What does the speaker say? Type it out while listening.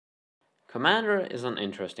Commander is an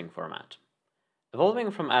interesting format.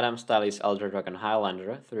 Evolving from Adam Staley's Elder Dragon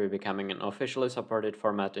Highlander through becoming an officially supported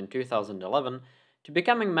format in 2011 to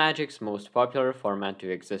becoming Magic's most popular format to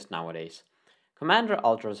exist nowadays, Commander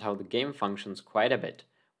alters how the game functions quite a bit,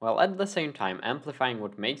 while at the same time amplifying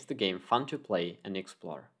what makes the game fun to play and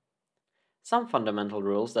explore. Some fundamental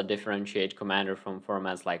rules that differentiate Commander from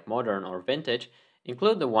formats like Modern or Vintage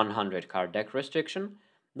include the 100 card deck restriction,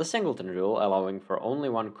 the singleton rule allowing for only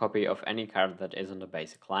one copy of any card that isn't a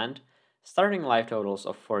basic land, starting life totals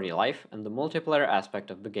of 40 life, and the multiplayer aspect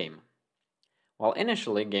of the game. While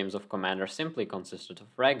initially games of Commander simply consisted of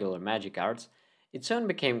regular Magic cards, it soon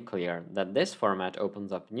became clear that this format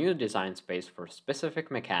opens up new design space for specific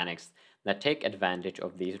mechanics that take advantage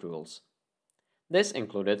of these rules. This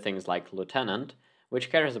included things like Lieutenant, which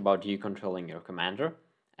cares about you controlling your commander,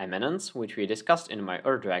 Eminence, which we discussed in my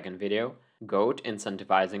Ur-Dragon video, Goat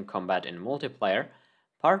incentivizing combat in multiplayer,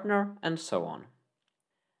 Partner, and so on.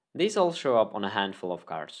 These all show up on a handful of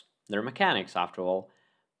cards. They're mechanics after all,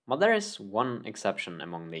 but there is one exception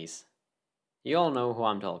among these. You all know who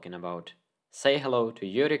I'm talking about. Say hello to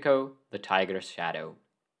Yuriko, the Tiger's Shadow.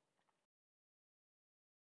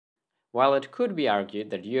 While it could be argued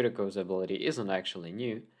that Yuriko's ability isn't actually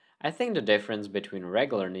new, I think the difference between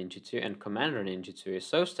regular ninjutsu and commander ninjutsu is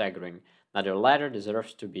so staggering that the latter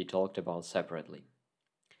deserves to be talked about separately.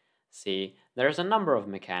 See, there's a number of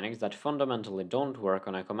mechanics that fundamentally don't work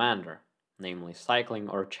on a commander, namely cycling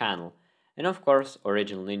or channel, and of course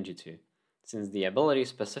original ninjutsu, since the ability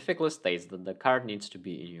specifically states that the card needs to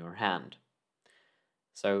be in your hand.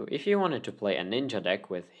 So if you wanted to play a ninja deck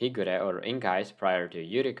with Higure or Inkais prior to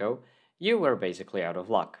Yuriko, you were basically out of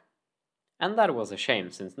luck. And that was a shame,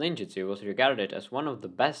 since ninjutsu was regarded as one of the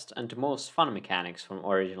best and most fun mechanics from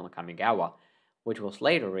original Kamigawa, which was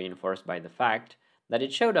later reinforced by the fact that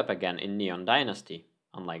it showed up again in Neon Dynasty,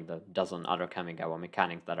 unlike the dozen other Kamigawa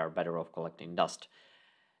mechanics that are better off collecting dust.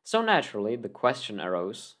 So naturally, the question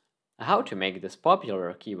arose, how to make this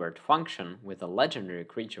popular keyword function with a legendary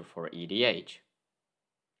creature for EDH?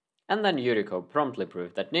 And then Yuriko promptly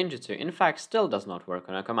proved that ninjutsu in fact still does not work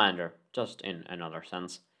on a commander, just in another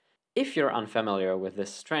sense. If you're unfamiliar with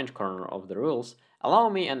this strange corner of the rules, allow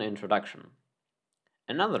me an introduction.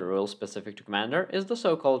 Another rule specific to commander is the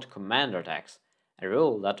so-called commander tax, a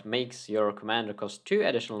rule that makes your commander cost 2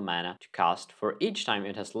 additional mana to cast for each time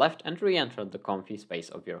it has left and re-entered the comfy space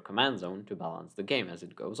of your command zone to balance the game as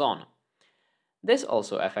it goes on. This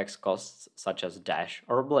also affects costs such as dash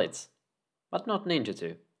or blitz, but not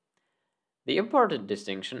ninjutsu. The important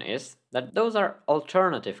distinction is that those are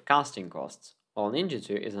alternative casting costs, while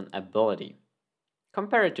ninjutsu is an ability.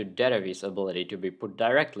 Compare it to Derevi's ability to be put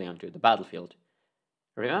directly onto the battlefield.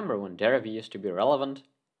 Remember when Derevi used to be relevant?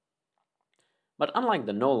 But unlike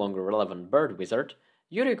the no longer relevant Bird Wizard,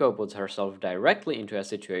 Yuriko puts herself directly into a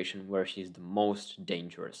situation where she's the most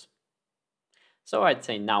dangerous. So I'd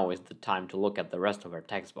say now is the time to look at the rest of her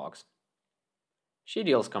text box. She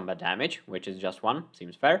deals combat damage, which is just 1,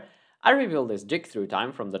 seems fair. I reveal this dig through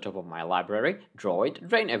time from the top of my library, draw it,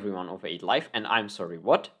 drain everyone of 8 life, and I'm sorry,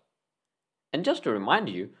 what? And just to remind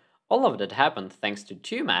you, all of that happened thanks to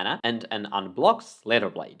 2 mana and an unblocked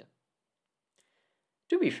Slitherblade.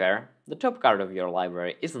 To be fair, the top card of your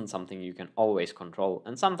library isn't something you can always control,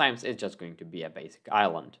 and sometimes it's just going to be a basic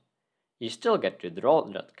island. You still get to draw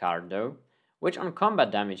that card though, which on combat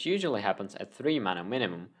damage usually happens at 3 mana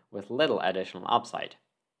minimum with little additional upside.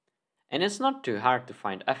 And it's not too hard to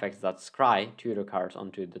find effects that scry tutor cards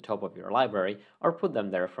onto the top of your library or put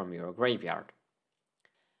them there from your graveyard.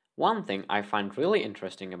 One thing I find really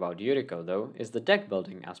interesting about Yuriko though is the deck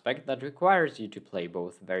building aspect that requires you to play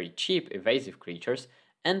both very cheap evasive creatures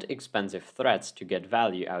and expensive threats to get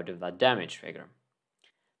value out of that damage figure.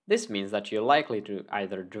 This means that you're likely to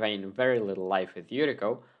either drain very little life with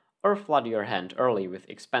Yuriko or flood your hand early with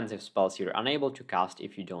expensive spells you're unable to cast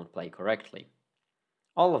if you don't play correctly.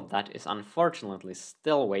 All of that is unfortunately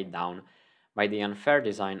still weighed down by the unfair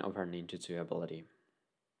design of her ninjutsu ability.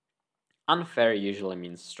 Unfair usually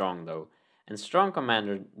means strong though, and strong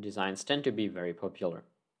commander designs tend to be very popular.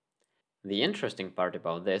 The interesting part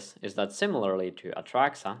about this is that similarly to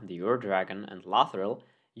Atraxa, the Ur-Dragon, and Lathril,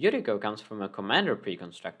 Yuriko comes from a commander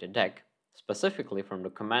pre-constructed deck, specifically from the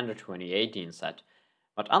Commander 2018 set,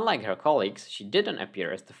 but unlike her colleagues, she didn't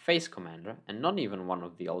appear as the face commander and not even one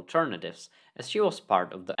of the alternatives, as she was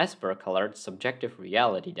part of the Esper-colored Subjective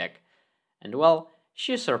Reality deck, and well,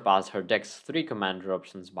 she surpassed her deck's 3 commander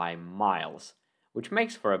options by miles, which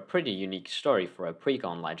makes for a pretty unique story for a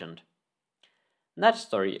pre-con legend. That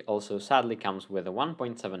story also sadly comes with a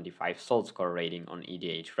 1.75 Salt Score rating on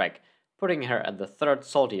EDH Rec, putting her at the third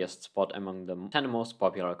saltiest spot among the 10 most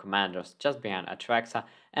popular commanders, just behind Atraxa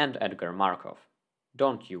and Edgar Markov.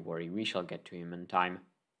 Don't you worry, we shall get to him in time.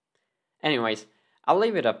 Anyways, I'll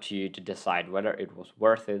leave it up to you to decide whether it was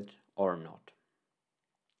worth it or not.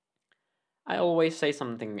 I always say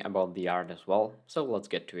something about the art as well, so let's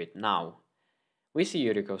get to it now. We see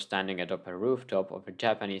Yuriko standing atop a rooftop of a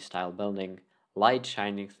Japanese-style building, light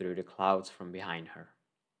shining through the clouds from behind her.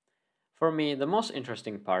 For me, the most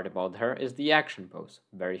interesting part about her is the action pose,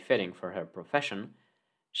 very fitting for her profession.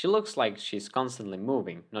 She looks like she's constantly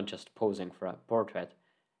moving, not just posing for a portrait.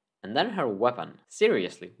 And then her weapon.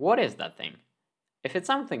 Seriously, what is that thing? If it's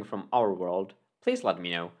something from our world, please let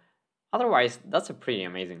me know. Otherwise, that's a pretty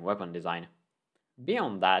amazing weapon design.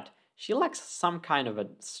 Beyond that, she lacks some kind of a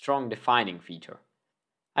strong defining feature.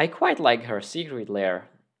 I quite like her secret lair,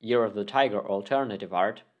 Year of the Tiger alternative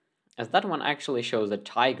art, as that one actually shows a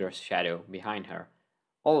tiger's shadow behind her,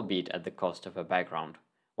 albeit at the cost of a background,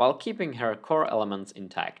 while keeping her core elements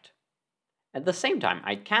intact. At the same time,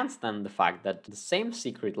 I can't stand the fact that the same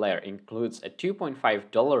secret lair includes a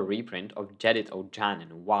 $2.5 reprint of Jedit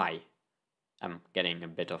Ojanen. Why? I'm getting a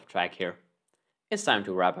bit off track here. It's time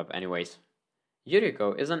to wrap up anyways.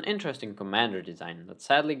 Yuriko is an interesting commander design that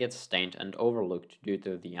sadly gets stained and overlooked due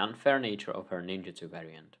to the unfair nature of her ninjutsu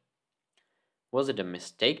variant. Was it a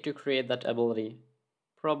mistake to create that ability?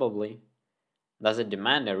 Probably. Does it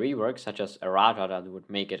demand a rework such as errata that would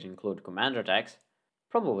make it include command attacks?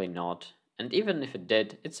 Probably not, and even if it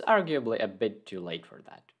did, it's arguably a bit too late for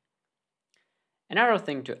that. Another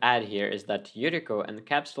thing to add here is that Yuriko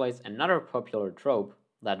encapsulates another popular trope,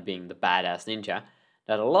 that being the badass ninja,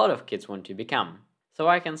 that a lot of kids want to become, so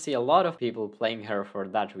I can see a lot of people playing her for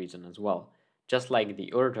that reason as well, just like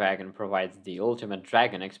the Ur-Dragon provides the ultimate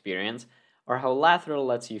dragon experience, or how Lathril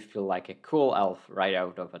lets you feel like a cool elf right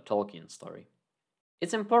out of a Tolkien story.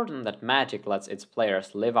 It's important that Magic lets its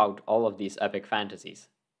players live out all of these epic fantasies.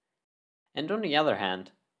 And on the other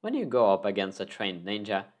hand, when you go up against a trained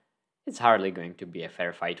ninja, it's hardly going to be a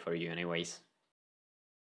fair fight for you anyways.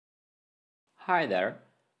 Hi there.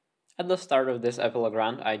 At the start of this epilogue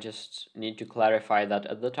rant, I just need to clarify that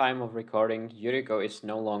at the time of recording, Yuriko is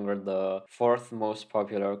no longer the fourth most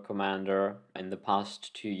popular commander in the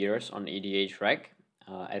past 2 years on EDHREC,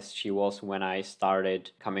 as she was when I started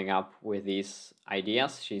coming up with these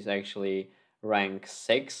ideas. She's actually rank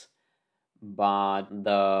 6, but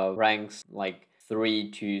the ranks like 3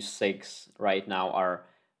 to 6 right now are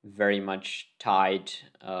very much tied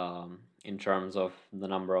in terms of the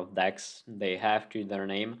number of decks they have to their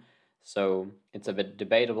name. So it's a bit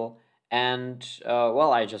debatable. And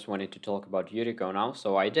well, I just wanted to talk about Yuriko now,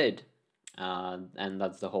 so I did. And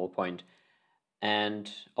that's the whole point.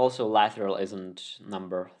 And also, Lathril isn't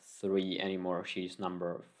number 3 anymore, she's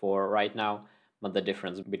number 4 right now. But the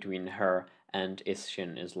difference between her and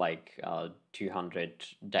Isshin is like 200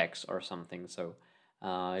 decks or something, so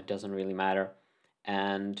it doesn't really matter.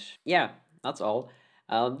 And yeah, that's all.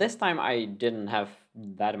 This time I didn't have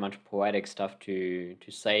that much poetic stuff to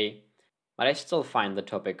say, but I still find the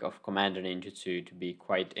topic of Commander Ninjutsu to be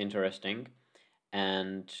quite interesting,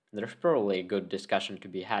 and there's probably a good discussion to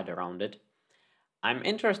be had around it. I'm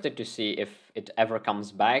interested to see if it ever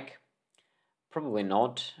comes back. Probably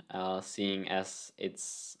not, seeing as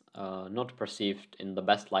it's not perceived in the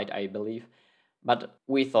best light, I believe. But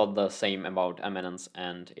we thought the same about Eminence,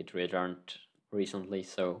 and it returned recently,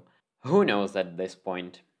 so who knows at this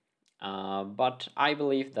point. But I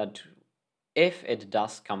believe that if it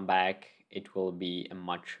does come back, it will be a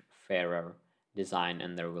much fairer design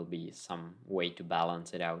and there will be some way to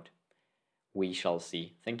balance it out. We shall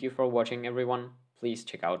see. Thank you for watching, everyone. Please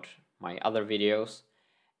check out my other videos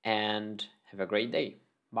and have a great day.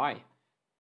 Bye.